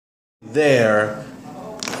there,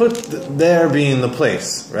 put there being the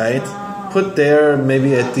place, right? Put there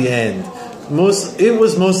maybe at the end. It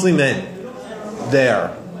was mostly men.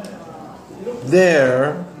 There,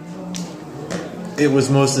 it was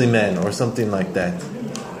mostly men, or something like that.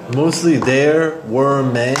 Mostly there were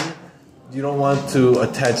men. You don't want to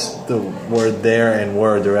attach the word there and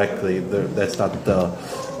were directly. That's not the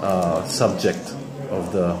subject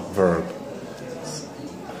of the verb.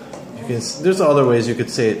 There's other ways you could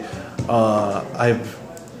say it.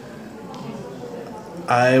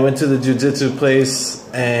 I went to the jiu-jitsu place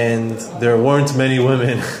and there weren't many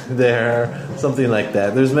women there, something like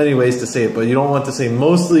that. There's many ways to say it, but you don't want to say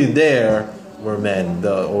mostly there were men.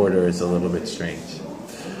 The order is a little bit strange.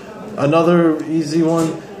 Another easy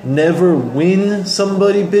one, never win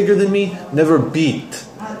somebody bigger than me, never beat.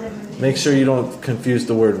 Make sure you don't confuse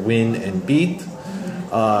the word win and beat.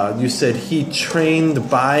 You said he trained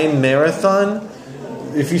by marathon.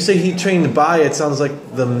 If you say he trained by, it sounds like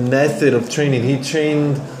the method of training. He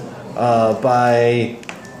trained by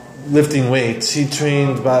lifting weights. He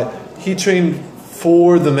trained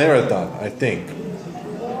for the marathon, I think.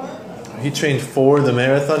 He trained for the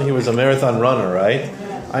marathon. He was a marathon runner, right?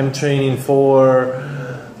 I'm training for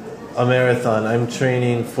a marathon. I'm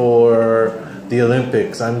training for the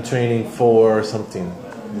Olympics. I'm training for something.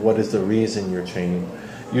 What is the reason you're training?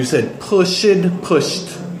 You said pushed,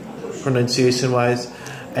 pronunciation-wise.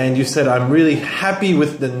 And you said, I'm really happy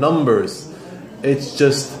with the numbers. It's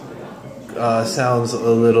just sounds a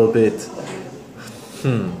little bit,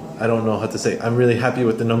 I don't know how to say. I'm really happy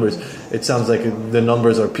with the numbers. It sounds like the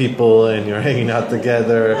numbers are people and you're hanging out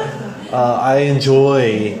together. I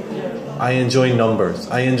enjoy numbers.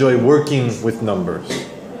 I enjoy working with numbers.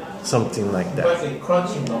 Something like that.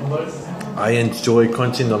 Crunching numbers? I enjoy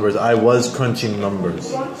crunching numbers. I was crunching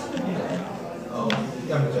numbers. I'm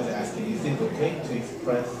just asking, is it okay to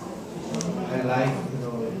express I like,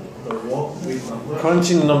 the work with numbers?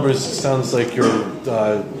 Crunching numbers sounds like you're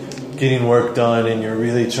getting work done and you're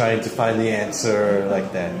really trying to find the answer,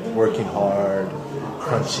 like that. Working hard,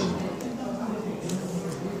 crunching.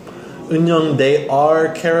 Unyoung, they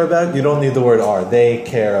care about. You don't need the word are. They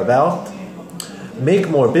care about. Make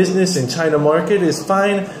more business in China market is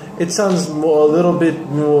fine. It sounds a little bit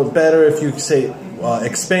more better if you say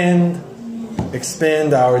expand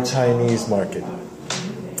our Chinese market.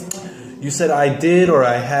 You said I did or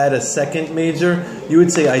I had a second major. You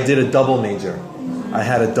would say I did a double major. I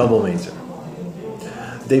had a double major.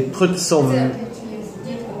 They put some...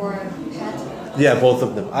 Yeah, both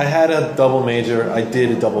of them. I had a double major. I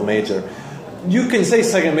did a double major. You can say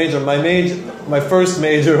second major. My first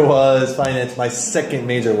major was finance. My second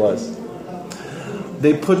major was.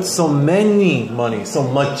 They put so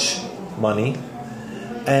much money,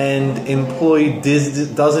 and employee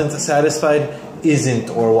doesn't satisfied, isn't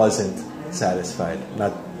or wasn't satisfied,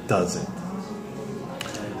 not doesn't.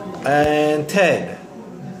 And Ted,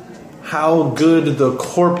 how good the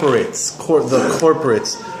corporates.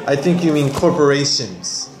 I think you mean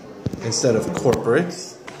corporations instead of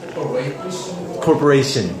corporates.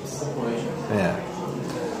 Corporations. Yeah.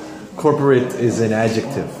 Corporate is an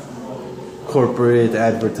adjective. Corporate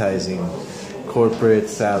advertising. Corporate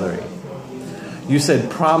salary. You said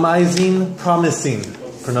promising,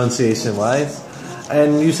 pronunciation-wise.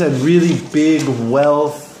 And you said really big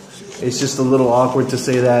wealth. It's just a little awkward to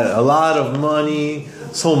say that. A lot of money,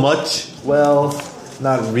 so much wealth.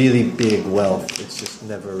 Not really big wealth. It's just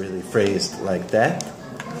never really phrased like that.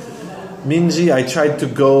 Minji, I tried to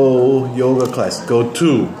go yoga class. Go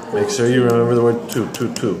to. Make sure you remember the word to.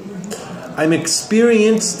 I'm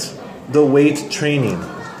experienced the weight training.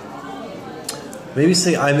 Maybe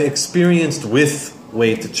say I'm experienced with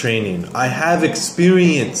weight training. I have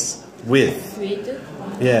experience with.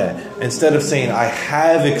 Yeah. Instead of saying I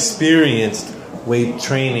have experienced weight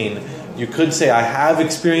training, you could say I have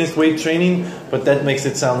experienced weight training, but that makes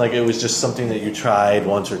it sound like it was just something that you tried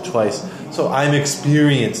once or twice. So I'm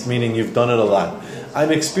experienced, meaning you've done it a lot.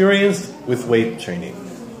 I'm experienced with weight training.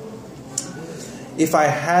 If I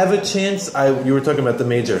have a chance, you were talking about the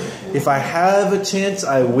major. If I have a chance,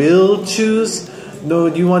 I will choose. No,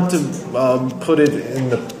 you want to put it in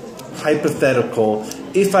the hypothetical.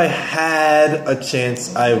 If I had a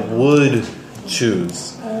chance, I would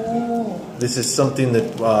choose. This is something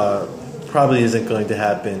that probably isn't going to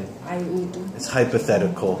happen. I would. It's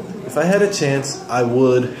hypothetical. If I had a chance, I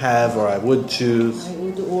would have or I would choose. I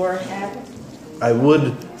would or have. I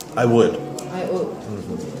would.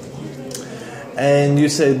 Mm-hmm. And you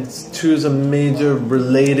said choose a major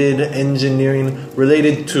related engineering,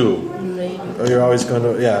 related to. Related. Or you're always going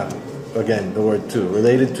to, yeah. again, the word to.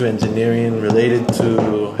 Related to engineering, related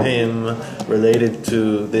to him, related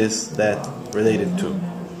to this, that, related to.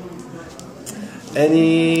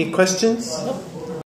 Any questions? Nope.